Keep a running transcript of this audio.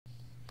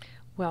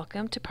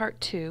Welcome to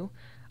part 2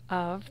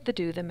 of the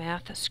Do the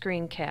Math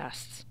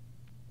screencasts.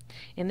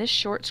 In this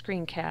short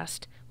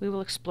screencast, we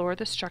will explore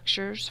the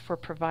structures for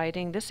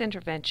providing this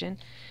intervention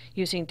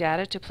using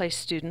data to place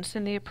students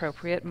in the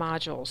appropriate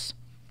modules.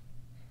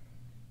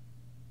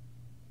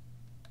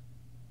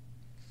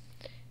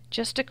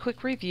 Just a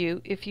quick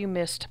review if you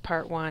missed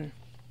part 1.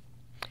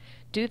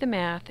 Do the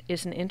Math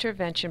is an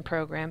intervention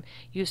program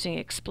using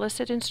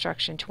explicit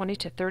instruction 20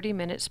 to 30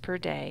 minutes per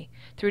day,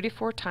 3 to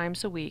 4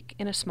 times a week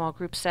in a small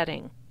group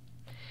setting.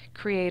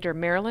 Creator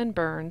Marilyn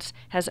Burns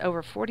has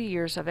over 40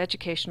 years of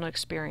educational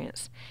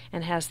experience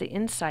and has the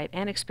insight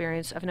and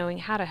experience of knowing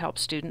how to help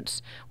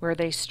students where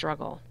they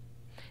struggle.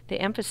 The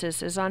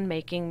emphasis is on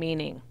making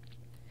meaning.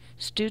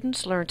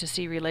 Students learn to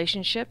see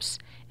relationships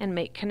and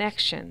make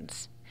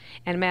connections,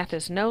 and math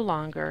is no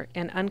longer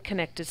an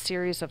unconnected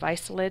series of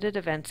isolated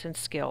events and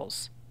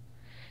skills.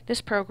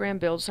 This program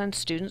builds on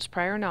students'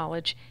 prior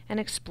knowledge and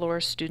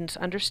explores students'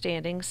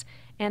 understandings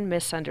and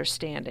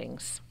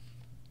misunderstandings.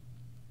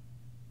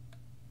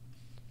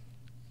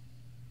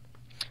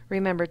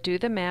 Remember, Do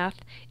the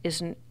Math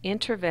is an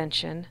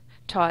intervention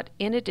taught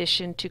in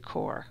addition to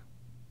core.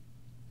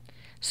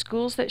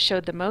 Schools that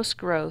showed the most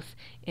growth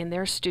in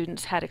their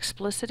students had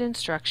explicit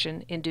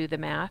instruction in Do the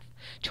Math,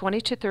 20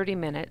 to 30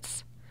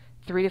 minutes,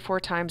 3 to 4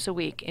 times a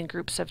week in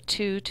groups of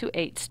 2 to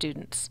 8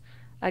 students.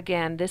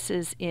 Again, this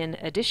is in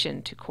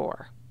addition to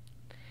core.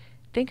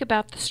 Think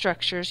about the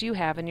structures you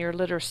have in your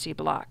literacy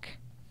block.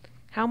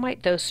 How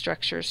might those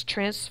structures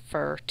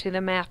transfer to the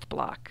math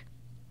block?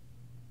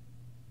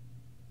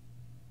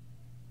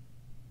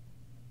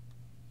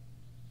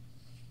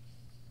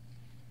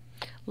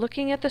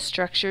 Looking at the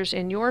structures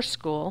in your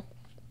school,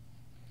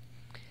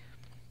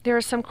 there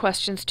are some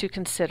questions to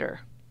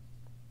consider.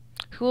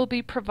 Who will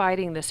be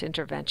providing this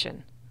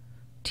intervention?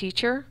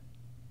 Teacher,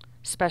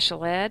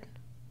 special ed,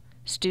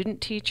 student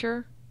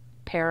teacher,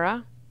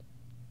 para?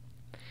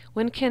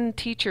 When can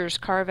teachers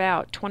carve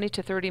out 20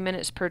 to 30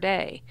 minutes per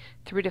day,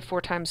 3 to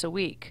 4 times a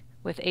week,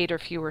 with 8 or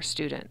fewer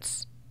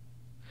students?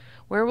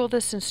 Where will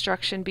this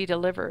instruction be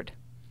delivered?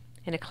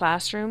 In a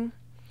classroom,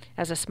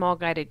 as a small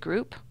guided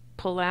group,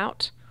 pull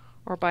out,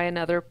 or by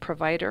another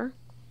provider,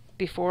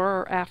 before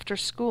or after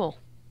school?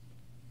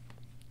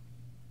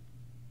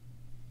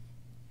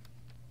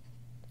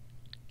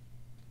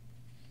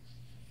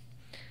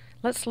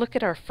 Let's look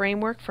at our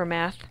framework for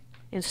math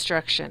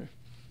instruction.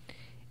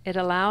 It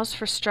allows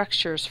for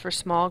structures for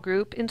small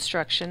group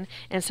instruction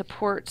and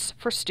supports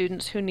for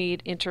students who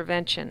need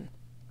intervention.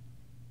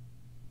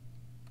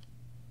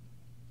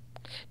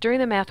 During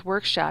the math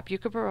workshop, you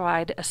could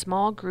provide a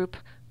small group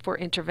for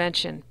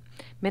intervention.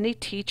 Many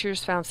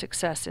teachers found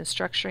success in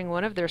structuring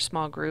one of their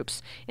small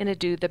groups in a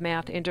Do the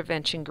Math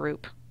intervention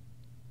group.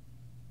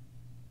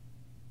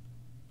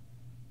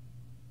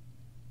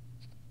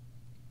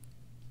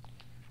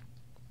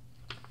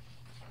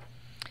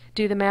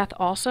 Do the Math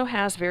also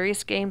has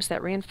various games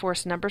that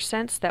reinforce number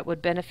sense that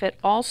would benefit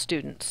all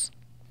students.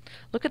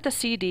 Look at the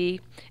CD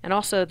and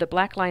also the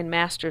Black Line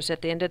Masters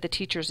at the end of the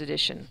Teacher's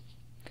Edition.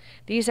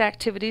 These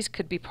activities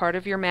could be part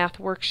of your math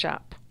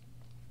workshop.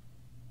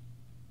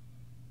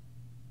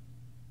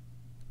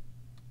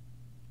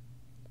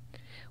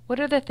 What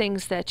are the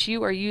things that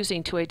you are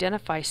using to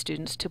identify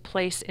students to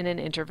place in an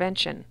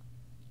intervention?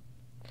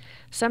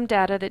 Some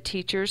data that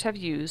teachers have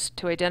used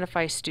to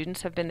identify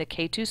students have been the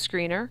K2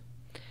 Screener,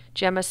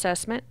 GEM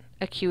Assessment,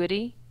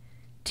 Acuity,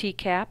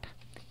 TCAP,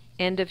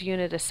 End of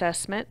Unit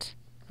Assessment,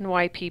 and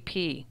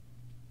YPP.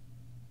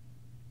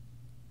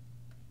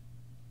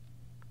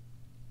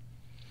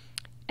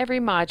 Every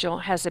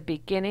module has a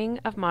beginning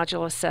of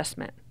module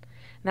assessment,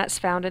 and that's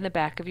found in the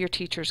back of your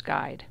teacher's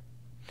guide.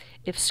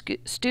 If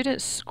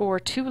students score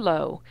too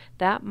low,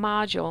 that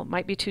module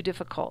might be too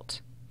difficult.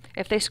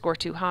 If they score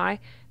too high,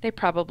 they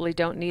probably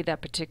don't need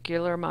that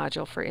particular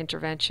module for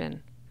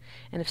intervention.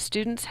 And if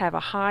students have a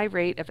high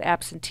rate of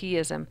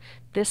absenteeism,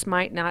 this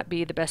might not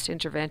be the best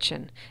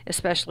intervention,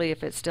 especially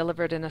if it's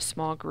delivered in a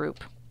small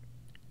group.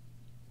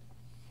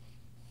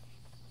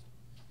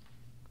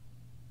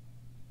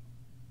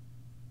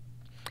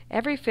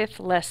 Every 5th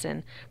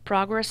lesson,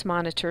 progress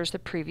monitors the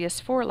previous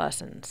 4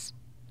 lessons.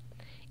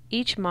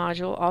 Each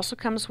module also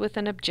comes with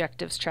an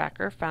objectives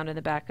tracker found in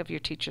the back of your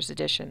Teacher's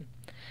Edition.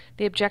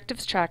 The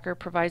objectives tracker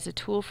provides a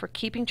tool for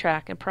keeping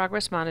track and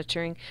progress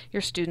monitoring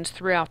your students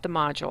throughout the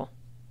module.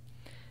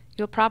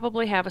 You'll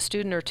probably have a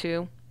student or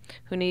two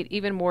who need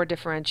even more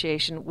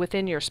differentiation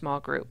within your small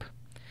group.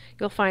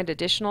 You'll find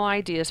additional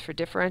ideas for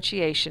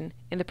differentiation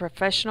in the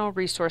professional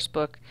resource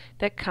book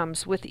that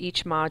comes with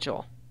each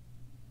module.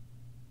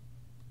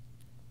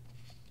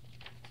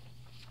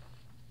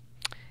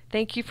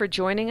 Thank you for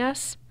joining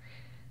us.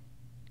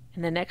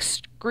 In the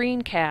next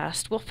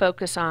screencast, we'll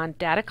focus on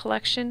data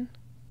collection,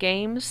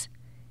 games,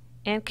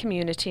 and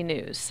community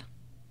news.